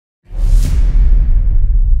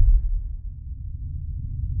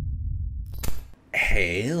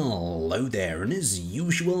Hello there, and as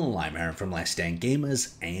usual, I'm Aaron from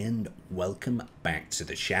Laststandgamers, and welcome back to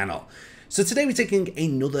the channel. So today we're taking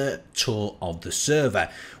another tour of the server.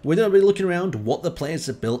 We're going to be looking around what the players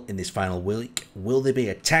have built in this final week. Will they be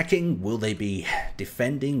attacking? Will they be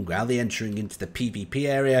defending? Are they entering into the PvP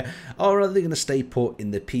area? Or are they going to stay put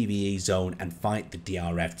in the PvE zone and fight the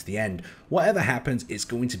DRF to the end? Whatever happens, it's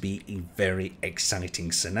going to be a very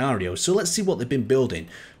exciting scenario. So let's see what they've been building.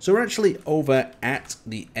 So we're actually over at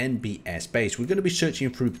the NBS base. We're going to be searching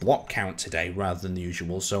through block count today rather than the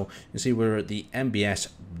usual. So you see we're at the NBS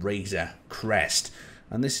Razor Crest,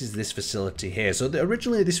 and this is this facility here. So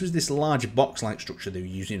originally this was this large box-like structure they were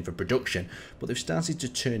using for production, but they've started to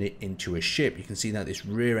turn it into a ship. You can see that this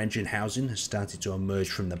rear engine housing has started to emerge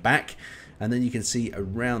from the back, and then you can see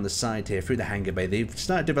around the side here through the hangar bay they've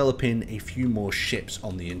started developing a few more ships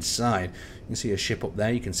on the inside. You can see a ship up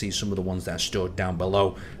there, you can see some of the ones that are stored down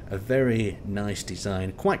below. A very nice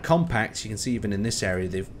design, quite compact. You can see even in this area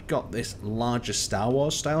they've got this larger Star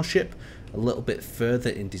Wars style ship a little bit further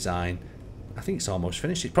in design. I think it's almost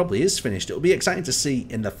finished. It probably is finished. It'll be exciting to see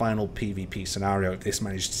in the final PvP scenario if this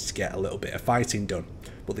manages to get a little bit of fighting done.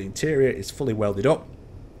 But the interior is fully welded up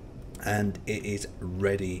and it is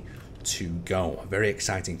ready to go. Very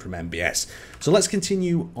exciting from MBS. So let's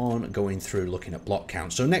continue on going through looking at block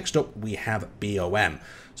count. So next up we have BOM.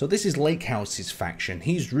 So this is Lakehouse's faction.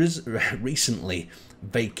 He's recently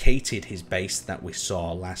vacated his base that we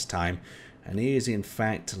saw last time, and he is in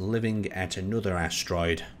fact living at another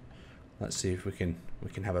asteroid. Let's see if we can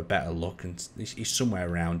have a better look, and he's somewhere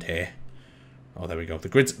around here. Oh, there we go. The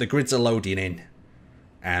grids are loading in,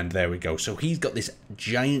 and there we go. So he's got this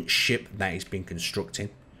giant ship that he's been constructing.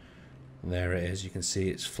 There it is. You can see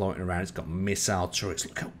it's floating around. It's got missile turrets.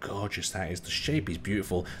 Look how gorgeous that is. The shape is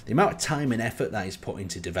beautiful. The amount of time and effort that he's put in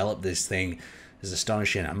to develop this thing is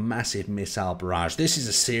astonishing. A massive missile barrage. This is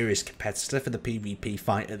a serious competitor for the PvP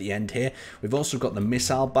fight at the end here. We've also got the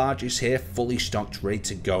missile barges here, fully stocked, ready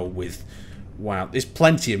to go with... Wow, there's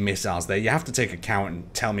plenty of missiles there. You have to take a count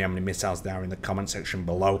and tell me how many missiles there are in the comment section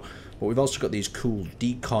below. But we've also got these cool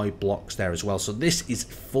decoy blocks there as well. So this is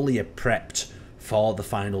fully prepped for the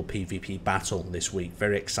final PvP battle this week.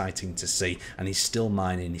 Very exciting to see. And he's still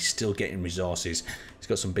mining. He's still getting resources. He's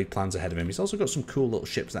got some big plans ahead of him. He's also got some cool little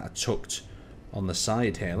ships that are tucked on the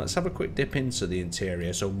side here. Let's have a quick dip into the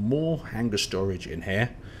interior. So more hangar storage in here.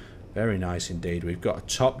 Very nice indeed. We've got a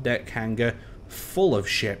top deck hangar full of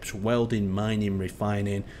ships, welding, mining,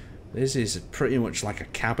 refining. This is pretty much like a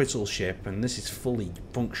capital ship, and this is fully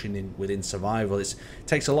functioning within survival. It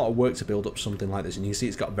takes a lot of work to build up something like this, and you can see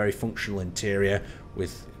it's got a very functional interior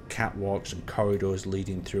with catwalks and corridors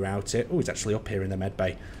leading throughout it. Oh, he's actually up here in the med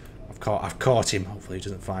bay. I've caught him. Hopefully he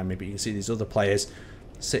doesn't find me, but you can see these other players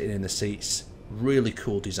sitting in the seats. Really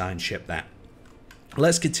cool design ship that.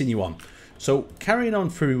 Let's continue on. So carrying on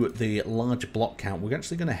through the large block count, we're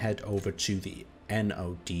actually going to head over to the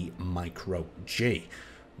NOD Micro G.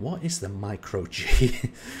 What is the Micro G?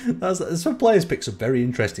 Some players pick some very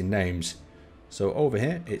interesting names. So over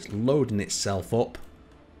here, it's loading itself up.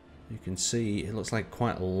 You can see it looks like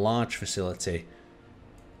quite a large facility.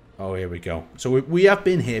 Oh, here we go. So we have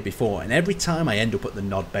been here before, and every time I end up at the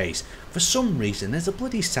NOD base, for some reason, there's a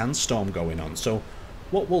bloody sandstorm going on. So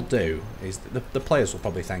what we'll do is, the players will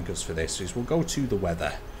probably thank us for this, is we'll go to the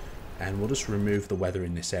weather, and we'll just remove the weather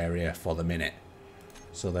in this area for the minute.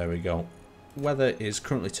 So there we go. Weather is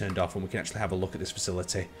currently turned off, and we can actually have a look at this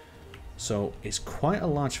facility. So it's quite a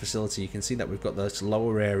large facility. You can see that we've got this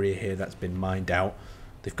lower area here that's been mined out.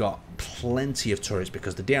 They've got plenty of turrets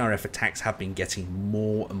because the DRF attacks have been getting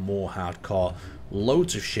more and more hardcore.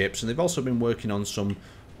 Loads of ships, and they've also been working on some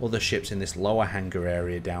other ships in this lower hangar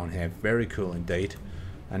area down here. Very cool indeed.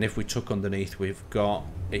 And if we took underneath, we've got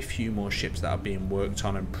a few more ships that are being worked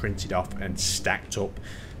on and printed off and stacked up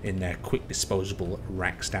in their quick disposable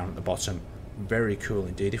racks down at the bottom. Very cool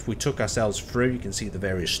indeed. If we took ourselves through, you can see the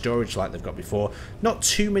various storage like they've got before. Not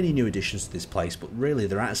too many new additions to this place, but really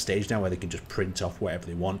they're at a stage now where they can just print off whatever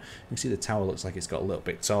they want. You can see the tower looks like it's got a little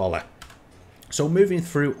bit taller. So moving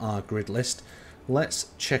through our grid list,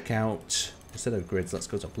 let's check out, instead of grids, let's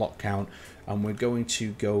go to block count, and we're going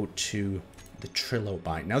to go to the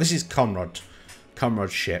Trilobite. Now this is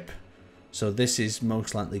Conrad's ship. So this is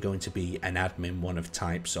most likely going to be an admin one of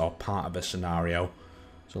types or part of a scenario.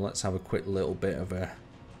 So let's have a quick little bit of a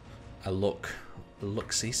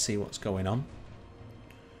look-see, see what's going on.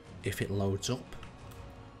 If it loads up.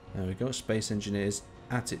 There we go, Space Engineers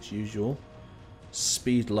at its usual.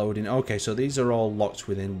 Speed loading. Okay, so these are all locked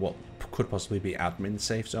within what could possibly be admin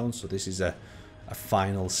safe zones. So this is a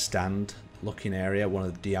final stand looking area, one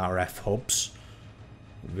of the DRF hubs.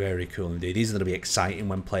 Very cool indeed. These are going to be exciting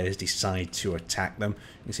when players decide to attack them.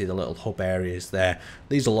 You can see the little hub areas there.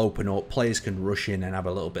 These will open up. Players can rush in and have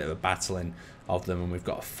a little bit of a battling of them. And we've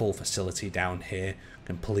got a full facility down here,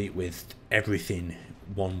 complete with everything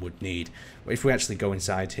one would need. But if we actually go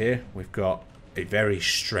inside here, we've got a very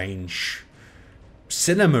strange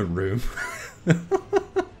cinema room.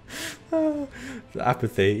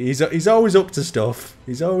 Apathy. He's always up to stuff.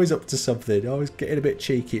 He's always up to something. Always getting a bit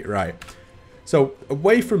cheeky. Right. So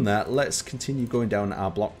away from that, let's continue going down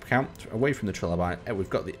our block count. Away from the trilobite, we've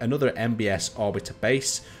got another MBS orbiter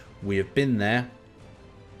base. We have been there.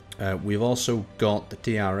 We've also got the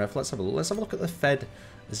DRF. Let's have a look at the Fed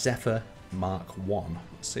Zephyr Mark 1.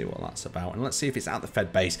 Let's see what that's about, and let's see if it's at the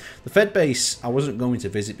Fed base. The Fed base I wasn't going to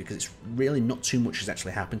visit because it's really not too much has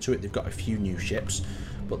actually happened to it. They've got a few new ships,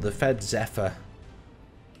 but the Fed Zephyr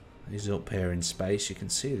is up here in space. You can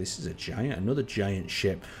see this is another giant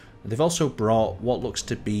ship. They've also brought what looks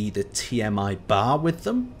to be the TMI bar with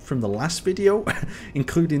them from the last video,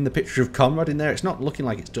 including the picture of Conrad in there. It's not looking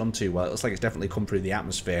like it's done too well. It looks like it's definitely come through the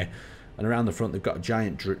atmosphere. And around the front, they've got a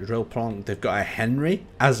giant drill prong. They've got a Henry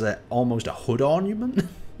as almost a hood ornament.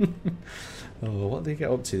 Oh, what do they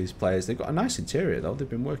get up to, these players? They've got a nice interior, though. They've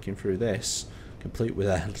been working through this, complete with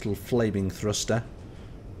a little flaming thruster.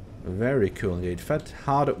 Very cool indeed. Fed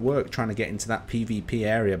hard at work trying to get into that PvP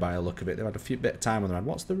area by the look of it. They've had a bit of time on their hand.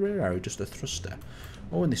 What's the rear area? Just a thruster.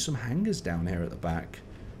 Oh, and there's some hangars down here at the back.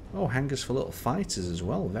 Oh, hangars for little fighters as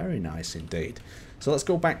well. Very nice indeed. So let's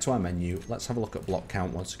go back to our menu. Let's have a look at block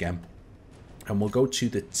count once again. And we'll go to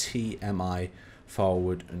the TMI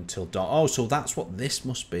forward until dawn. Oh, so that's what this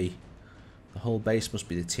must be. The whole base must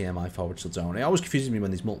be the TMI forward till dawn. It always confuses me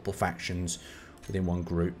when there's multiple factions within one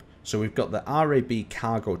group. So we've got the RAB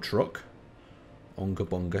cargo truck, Unga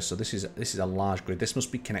Bunga. So this is a large grid. This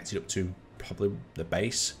must be connected up to probably the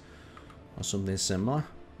base or something similar.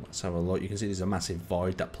 Let's have a look. You can see there's a massive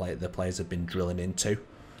void that the players have been drilling into.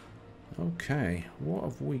 Okay, what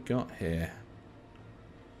have we got here?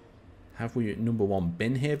 Have we, number one,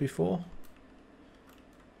 been here before?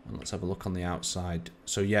 And let's have a look on the outside.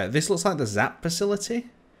 So yeah, this looks like the Zap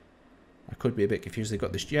facility. I could be a bit confused. They've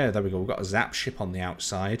got this. Yeah, there we go. We've got a Zap ship on the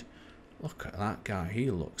outside. Look at that guy. He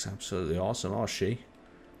looks absolutely awesome. Or she.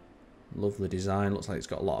 Lovely design. Looks like it's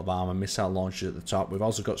got a lot of armor. Missile launchers at the top. We've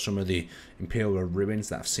also got some of the Imperial ruins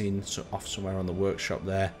that I've seen off somewhere on the workshop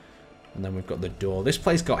there. And then we've got the door. This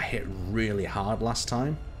place got hit really hard last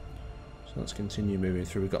time. So let's continue moving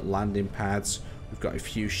through. We've got landing pads. We've got a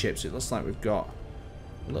few ships. It looks like we've got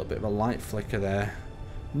a little bit of a light flicker there.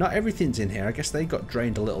 Not everything's in here. I guess they got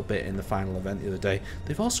drained a little bit in the final event the other day.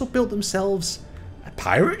 They've also built themselves a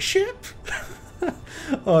pirate ship.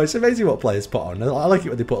 Oh, it's amazing what players put on. I like it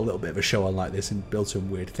when they put a little bit of a show on like this and build some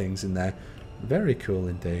weird things in there. Very cool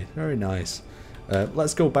indeed. Very nice.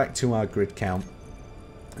 Let's go back to our grid count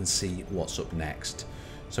and see what's up next.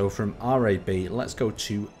 So from RAB, let's go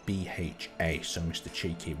to BHA. So Mr.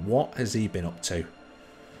 Cheeky, what has he been up to?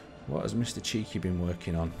 What has Mr. Cheeky been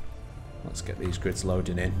working on? Let's get these grids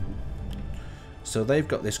loading in. So they've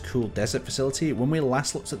got this cool desert facility. When we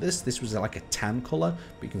last looked at this was like a tan colour,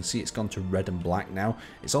 but you can see it's gone to red and black now.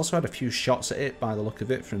 It's also had a few shots at it by the look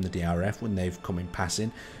of it from the DRF when they've come in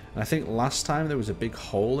passing. And I think last time there was a big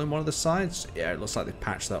hole in one of the sides. Yeah, it looks like they've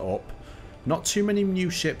patched that up. Not too many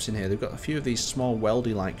new ships in here. They've got a few of these small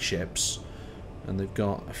weldy-like ships. And they've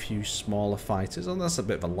got a few smaller fighters. And that's a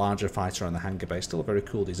bit of a larger fighter on the hangar base. Still a very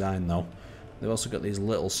cool design though. They've also got these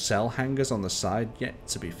little cell hangars on the side, yet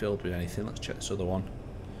to be filled with anything. Let's check this other one.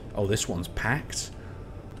 Oh, this one's packed.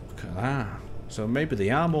 Look at that. So maybe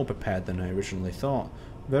they are more prepared than I originally thought.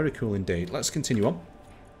 Very cool indeed. Let's continue on.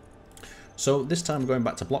 So this time we're going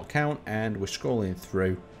back to block count and we're scrolling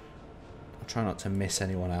through. I'll try not to miss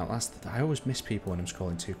anyone out. I always miss people when I'm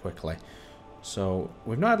scrolling too quickly. So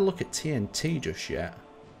we've not had a look at TNT just yet.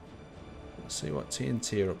 Let's see what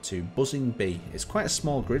TNT are up to. Buzzing Bee. It's quite a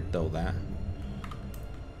small grid though there.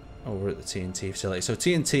 Over at the TNT facility. So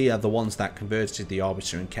TNT are the ones that converted the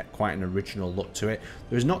orbiter and kept quite an original look to it.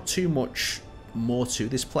 There's not too much more to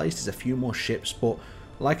this place. There's a few more ships, but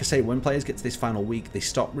like I say, when players get to this final week, they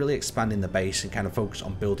stop really expanding the base and kind of focus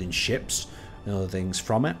on building ships and other things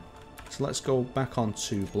from it. So let's go back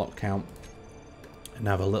onto block count and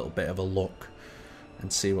have a little bit of a look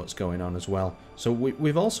and see what's going on as well. So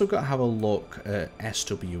we've also got to have a look at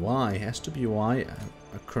SWI. SWI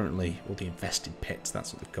are currently, well, the infested pits,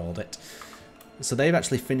 that's what they've called it. So they've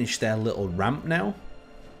actually finished their little ramp now.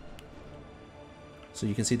 So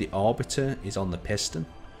you can see the orbiter is on the piston.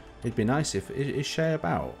 It'd be nice if, is Shay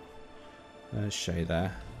about? There's Shay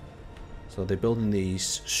there. So they're building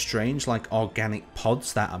these strange, like, organic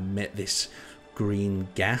pods that emit this green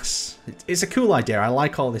gas. It's a cool idea. I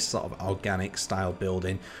like all this sort of organic style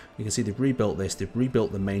building. You can see they've rebuilt this. They've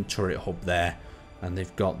rebuilt the main turret hub there. And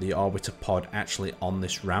they've got the orbiter pod actually on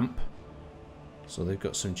this ramp. So they've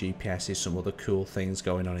got some GPSs, some other cool things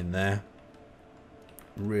going on in there.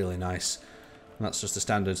 Really nice. And that's just a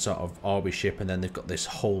standard sort of Orbi ship. And then they've got this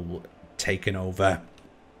whole taken over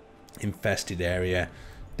infested area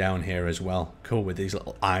down here as well. Cool, with these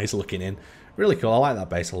little eyes looking in. Really cool. I like that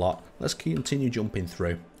base a lot. Let's continue jumping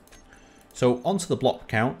through. So onto the block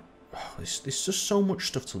count. Oh, there's just so much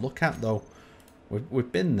stuff to look at though.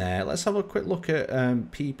 We've been there. Let's have a quick look at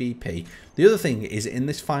PVP. The other thing is in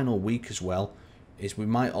this final week as well, is we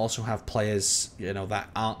might also have players, you know, that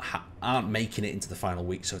aren't making it into the final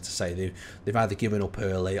week, so to say. They've either given up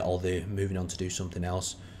early or they're moving on to do something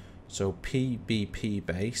else. So PVP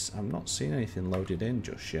base, I'm not seeing anything loaded in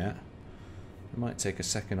just yet. It might take a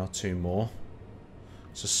second or two more.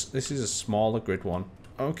 So this is a smaller grid one.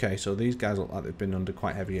 Okay, so these guys look like they've been under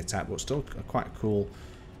quite heavy attack, but still quite a cool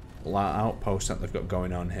outpost that they've got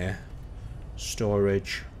going on here.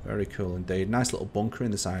 Storage, very cool indeed. Nice little bunker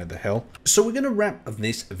in the side of the hill. So we're going to wrap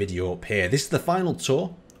this video up here. This is the final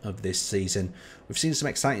tour of this season. We've seen some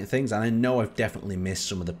exciting things, and I know I've definitely missed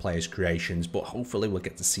some of the players' creations, but hopefully we'll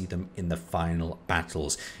get to see them in the final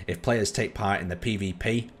battles. If players take part in the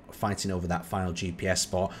PvP, fighting over that final GPS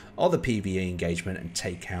spot, or the PvE engagement and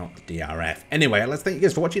take out the DRF. Anyway, let's thank you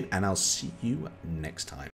guys for watching, and I'll see you next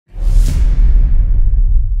time.